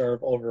to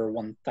serve over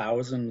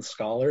 1,000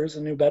 scholars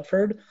in New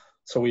Bedford.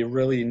 So we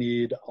really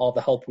need all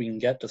the help we can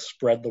get to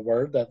spread the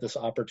word that this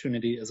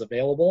opportunity is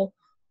available.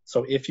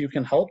 So if you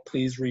can help,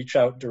 please reach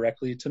out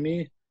directly to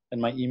me,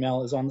 and my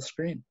email is on the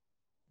screen.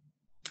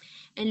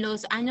 En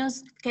los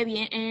años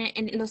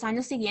en los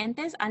años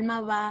siguientes,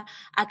 Alma va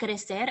a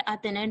crecer,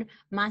 a tener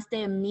más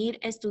de 1,000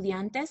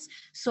 estudiantes.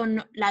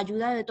 La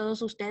ayuda de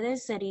todos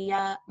ustedes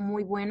sería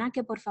muy buena,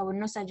 que por favor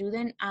nos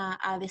ayuden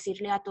a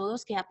decirle a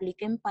todos que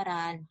apliquen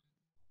para Alma.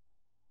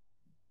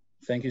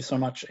 Thank you so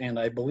much. And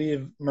I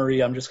believe,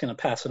 Marie, I'm just going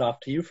to pass it off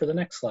to you for the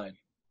next slide.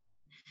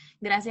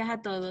 Gracias a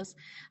todos.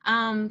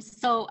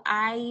 So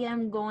I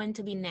am going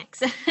to be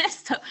next.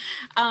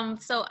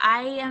 So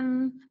I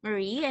am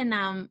Marie, and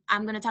I'm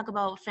going to talk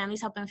about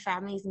Families Helping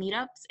Families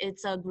Meetups.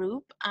 It's a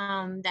group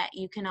that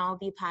you can all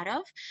be part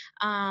of.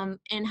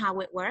 And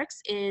how it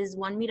works is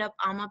one meetup,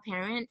 Alma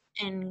parent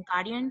and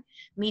guardian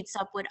meets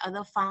up with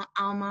other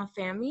Alma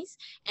families.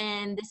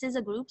 And this is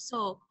a group,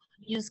 so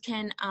you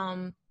can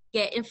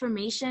get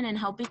information and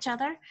help each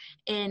other.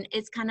 And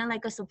it's kind of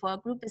like a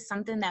support group. It's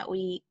something that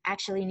we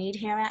actually need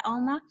here at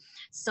Alma.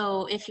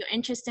 So if you're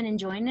interested in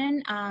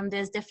joining,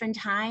 there's different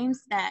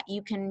times that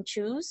you can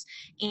choose.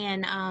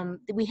 And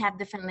we have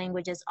different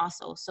languages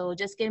also. So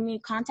just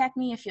contact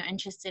me if you're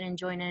interested in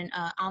joining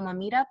Alma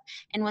Meetup.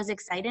 And what's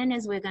exciting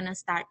is we're gonna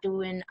start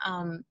doing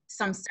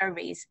some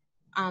surveys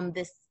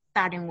this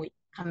starting week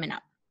coming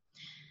up.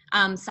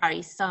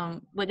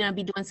 We're gonna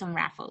be doing some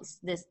raffles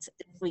this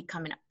week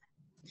coming up.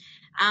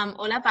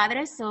 Hola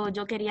padres,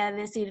 yo quería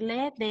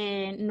decirle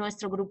de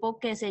nuestro grupo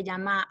que se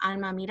llama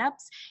Alma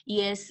Meetups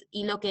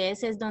y lo que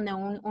es donde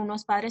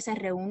unos padres se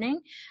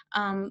reúnen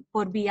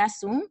por vía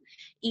Zoom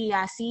y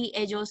así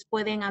ellos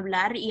pueden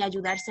hablar y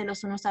ayudarse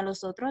los unos a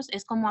los otros.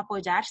 Es como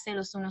apoyarse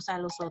los unos a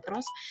los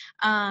otros.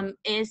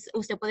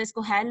 Usted puede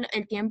escoger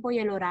el tiempo y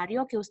el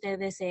horario que usted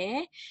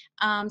desee.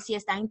 Si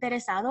está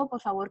interesado, por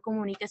favor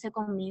comuníquese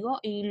conmigo,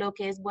 y lo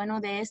que es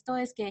bueno de esto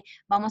es que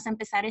vamos a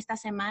empezar esta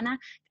semana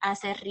a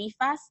hacer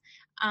rifas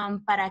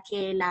para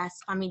que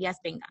las familias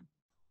vengan.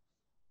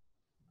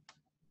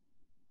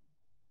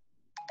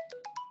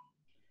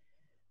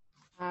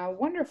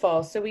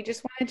 Wonderful. So we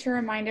just wanted to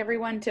remind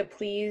everyone to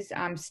please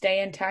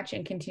stay in touch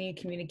and continue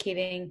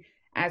communicating,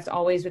 as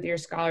always, with your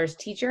scholars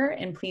teacher.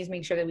 And please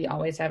make sure that we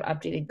always have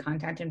updated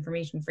contact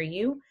information for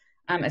you,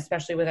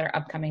 especially with our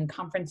upcoming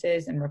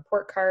conferences and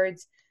report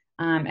cards,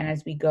 and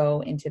as we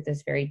go into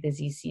this very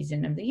busy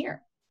season of the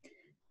year.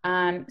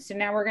 So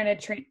now we're going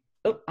to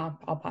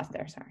I'll pause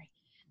there, sorry.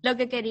 Lo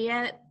que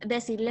quería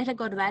decirles,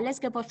 recordarles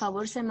que por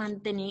favor se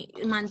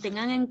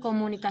mantengan en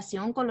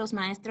comunicación con los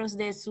maestros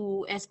de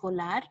su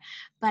escolar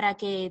para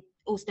que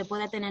usted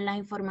pueda tener la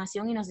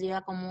información y nos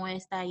diga cómo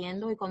está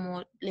yendo y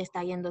cómo le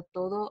está yendo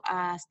todo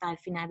hasta el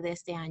final de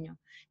este año.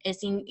 Es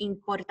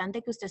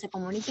importante que usted se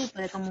comunique y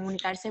puede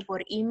comunicarse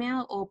por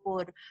email o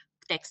por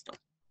texto.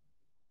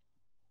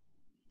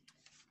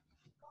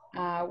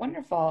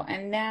 Wonderful.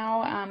 And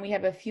now we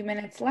have a few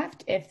minutes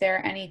left. If there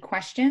are any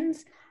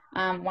questions,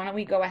 why don't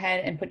we go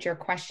ahead and put your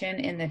question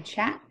in the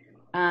chat,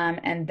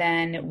 and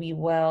then we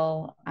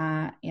will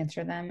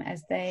answer them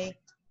as they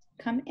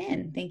come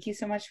in. Thank you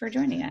so much for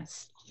joining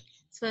us.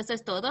 So eso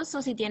es todo.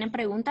 So si tienen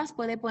preguntas,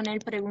 puede poner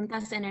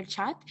preguntas en el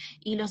chat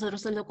y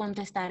nosotros lo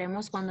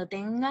contestaremos cuando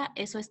tenga.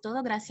 Eso es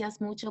todo.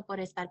 Gracias mucho por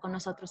estar con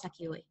nosotros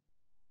aquí hoy.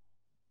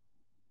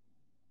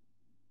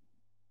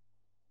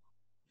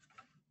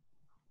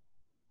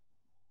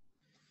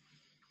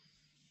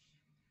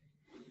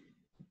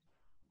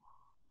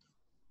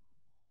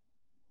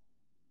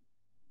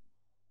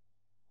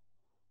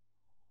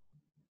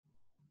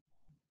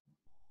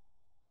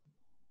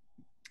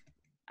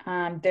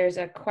 There's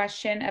a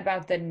question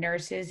about the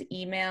nurse's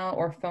email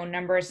or phone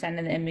number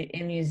sending the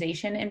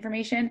immunization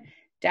information.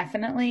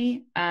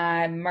 Definitely.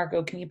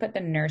 Marco, can you put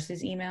the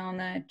nurse's email in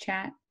the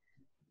chat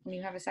when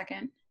you have a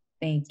second?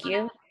 Thank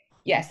you.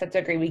 Yes, that's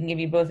great. We can give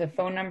you both a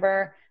phone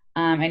number.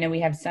 I know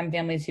we have some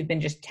families who've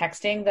been just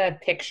texting the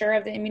picture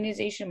of the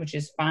immunization, which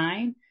is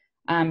fine.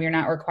 You're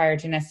not required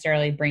to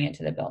necessarily bring it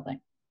to the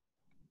building.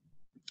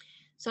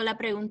 So, la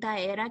pregunta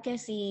era que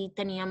si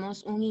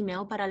teníamos un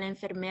email para la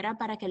enfermera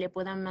para que le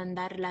puedan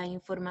mandar la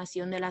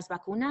información de las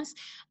vacunas,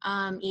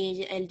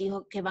 y él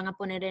dijo que van a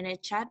poner en el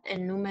chat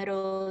el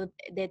número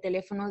de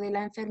teléfono de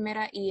la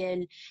enfermera y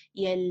el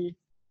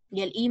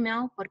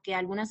email, porque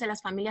algunas de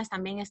las familias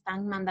también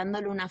están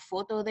mandándole una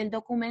foto del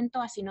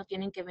documento, así no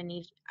tienen que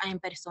venir en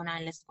persona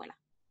en la escuela.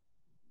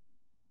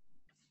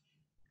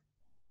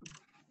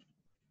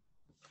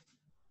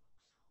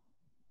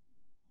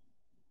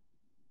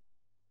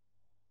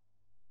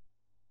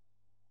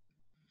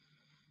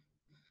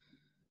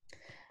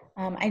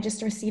 I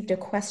just received a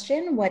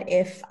question. What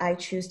if I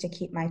choose to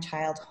keep my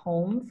child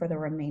home for the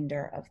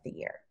remainder of the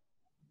year?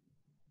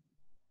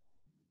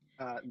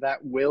 That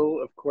will,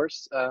 of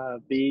course,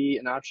 be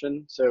an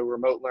option. So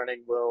remote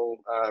learning will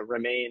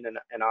remain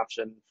an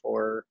option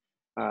for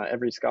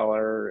every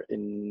scholar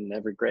in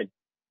every grade.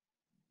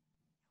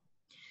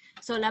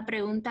 So, la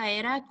pregunta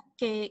era,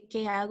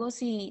 ¿qué hago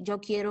si yo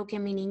quiero que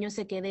mi niño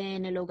se quede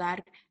en el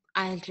hogar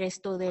al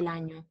resto del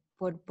año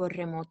por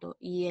remoto?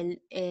 Y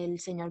el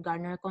señor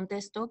Gardner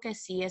contestó que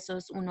sí, eso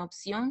es una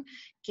opción,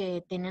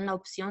 que tienen la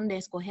opción de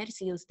escoger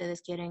si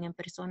ustedes quieren en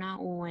persona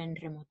o en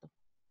remoto.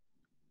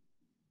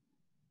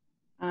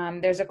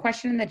 There's a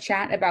question in the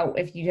chat about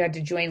if you had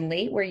to join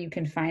late, where you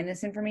can find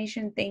this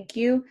information. Thank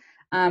you.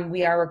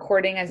 We are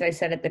recording, as I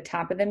said at the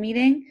top of the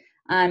meeting,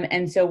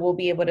 and so we'll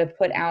be able to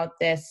put out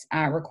this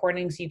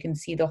recording so you can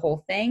see the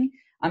whole thing.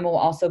 We'll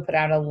also put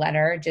out a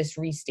letter just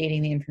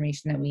restating the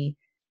information that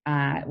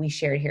we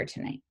shared here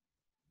tonight.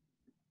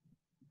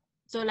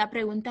 So, la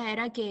pregunta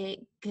era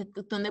que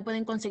dónde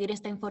pueden conseguir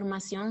esta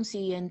información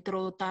si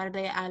entró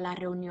tarde a la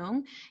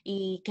reunión,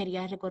 y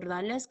quería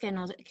recordarles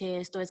que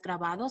esto es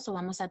grabado, so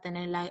vamos a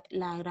tener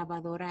la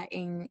grabadora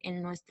en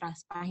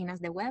nuestras páginas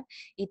de web,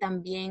 y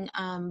también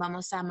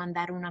vamos a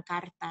mandar una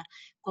carta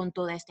con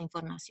toda esta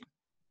información.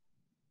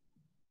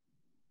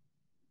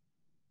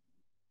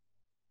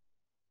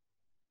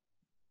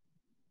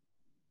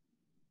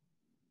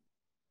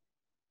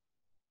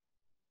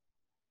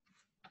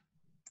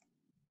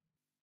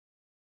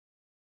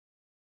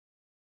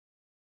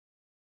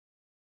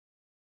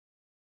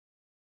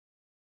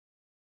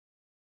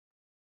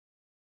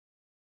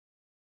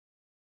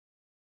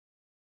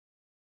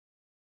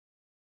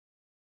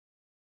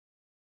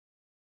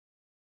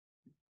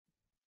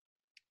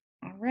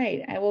 All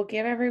right, I will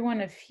give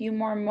everyone a few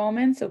more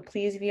moments. So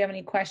please, if you have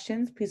any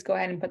questions, please go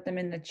ahead and put them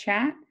in the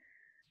chat.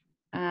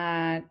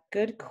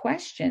 Good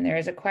question. There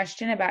is a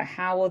question about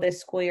how will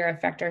this school year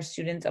affect our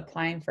students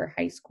applying for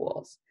high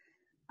schools?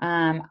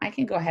 I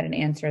can go ahead and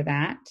answer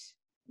that.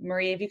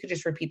 Maria, if you could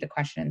just repeat the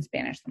question in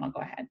Spanish, then I'll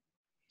go ahead.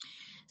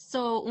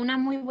 So, una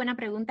muy buena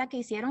pregunta que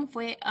hicieron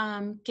fue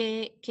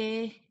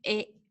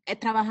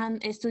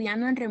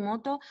estudiando en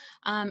remoto,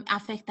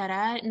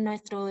 ¿afectará a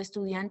nuestros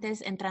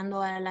estudiantes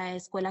entrando a la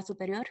escuela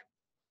superior?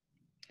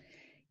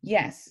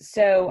 Yes,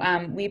 so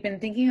we've been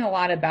thinking a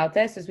lot about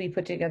this as we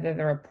put together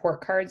the report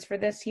cards for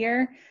this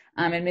year.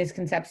 And Ms.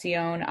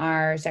 Concepcion,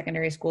 our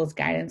secondary schools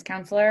guidance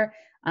counselor,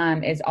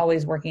 is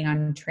always working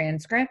on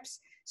transcripts.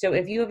 So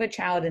if you have a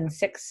child in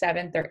 6th,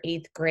 7th, or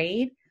 8th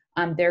grade,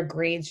 their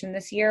grades from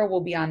this year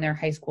will be on their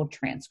high school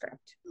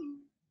transcript.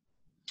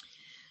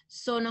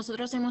 So,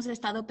 nosotros hemos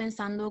estado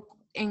pensando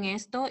en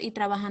esto y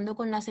trabajando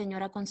con la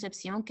señora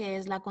Concepción, que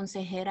es la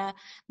consejera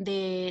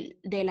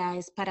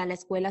para la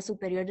escuela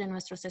superior de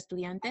nuestros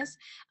estudiantes.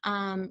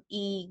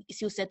 Y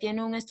si usted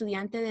tiene un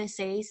estudiante de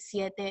 6,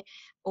 7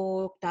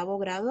 o 8º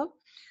grado,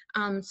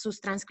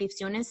 sus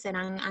transcripciones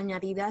serán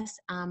añadidas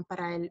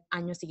para el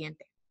año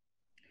siguiente.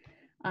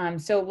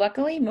 So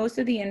luckily, most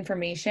of the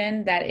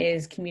information that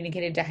is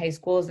communicated to high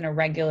schools in a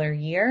regular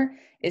year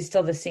is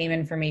still the same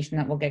information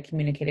that will get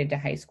communicated to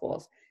high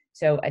schools.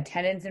 So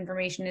attendance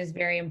information is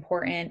very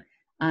important.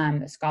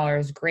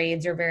 Scholars'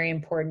 grades are very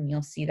important.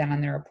 You'll see that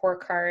on their report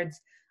cards.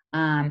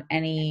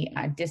 Any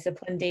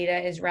discipline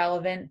data is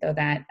relevant, though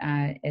that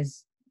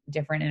is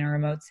different in a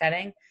remote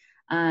setting.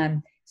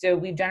 So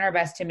we've done our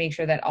best to make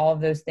sure that all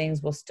of those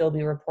things will still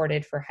be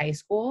reported for high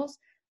schools,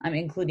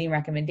 including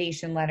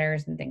recommendation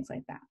letters and things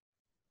like that.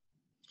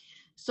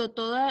 So,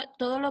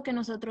 todo lo que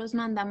nosotros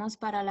mandamos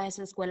para las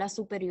escuelas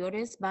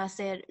superiores va a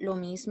ser lo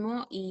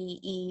mismo,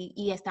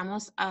 y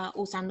estamos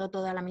usando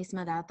toda la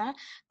misma data,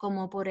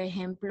 como por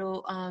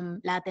ejemplo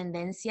la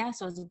atendencia.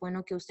 So, es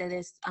bueno que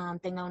ustedes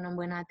tengan una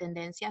buena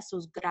atendencia,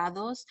 sus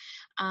grados,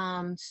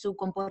 su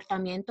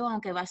comportamiento,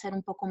 aunque va a ser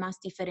un poco más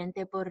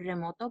diferente por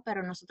remoto,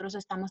 pero nosotros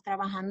estamos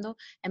trabajando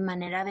en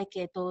manera de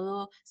que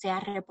todo sea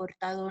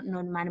reportado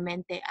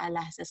normalmente a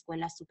las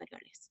escuelas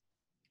superiores.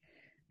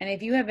 And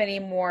if you have any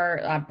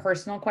more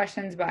personal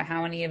questions about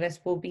how any of this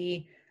will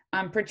be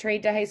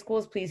portrayed to high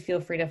schools, please feel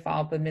free to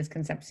follow up with Ms.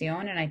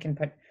 Concepcion, and I can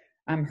put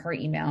her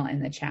email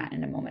in the chat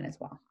in a moment as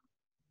well.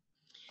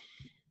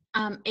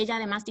 Ella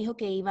además dijo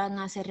que iban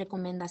a hacer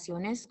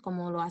recomendaciones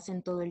como lo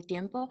hacen todo el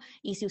tiempo,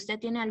 y si usted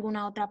tiene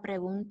alguna otra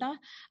pregunta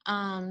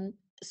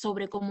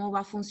sobre cómo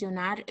va a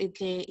funcionar y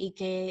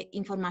qué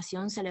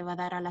información se le va a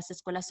dar a las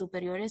escuelas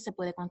superiores, se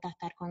puede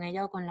contactar con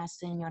ella o con la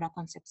señora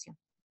Concepción.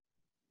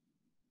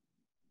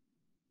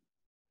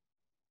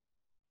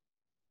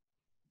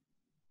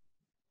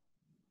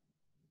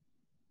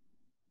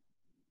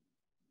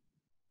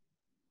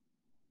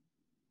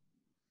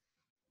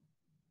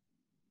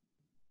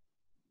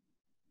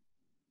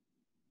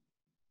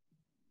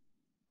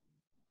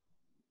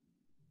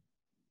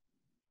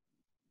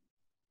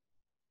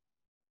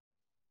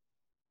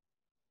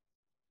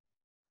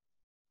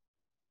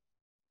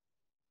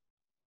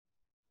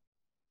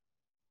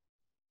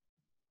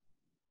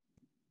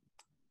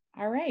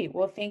 All right.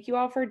 Well, thank you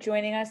all for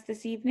joining us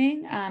this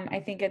evening. I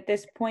think at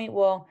this point,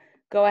 we'll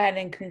go ahead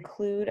and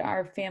conclude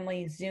our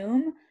family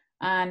Zoom.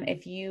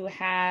 If you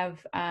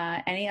have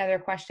any other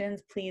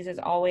questions, please, as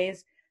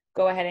always,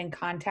 go ahead and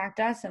contact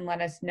us and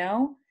let us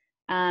know.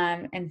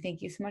 And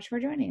thank you so much for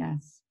joining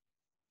us.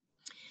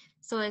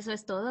 So, eso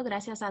es todo.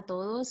 Gracias a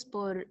todos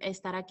por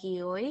estar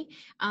aquí hoy.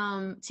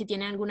 Si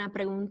tienen alguna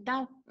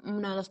pregunta,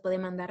 nos los puede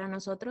mandar a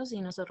nosotros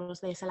y nosotros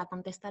se la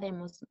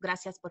contestaremos.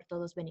 Gracias por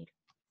todos venir.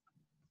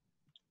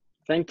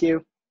 Thank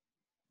you.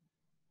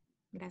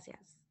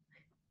 Gracias.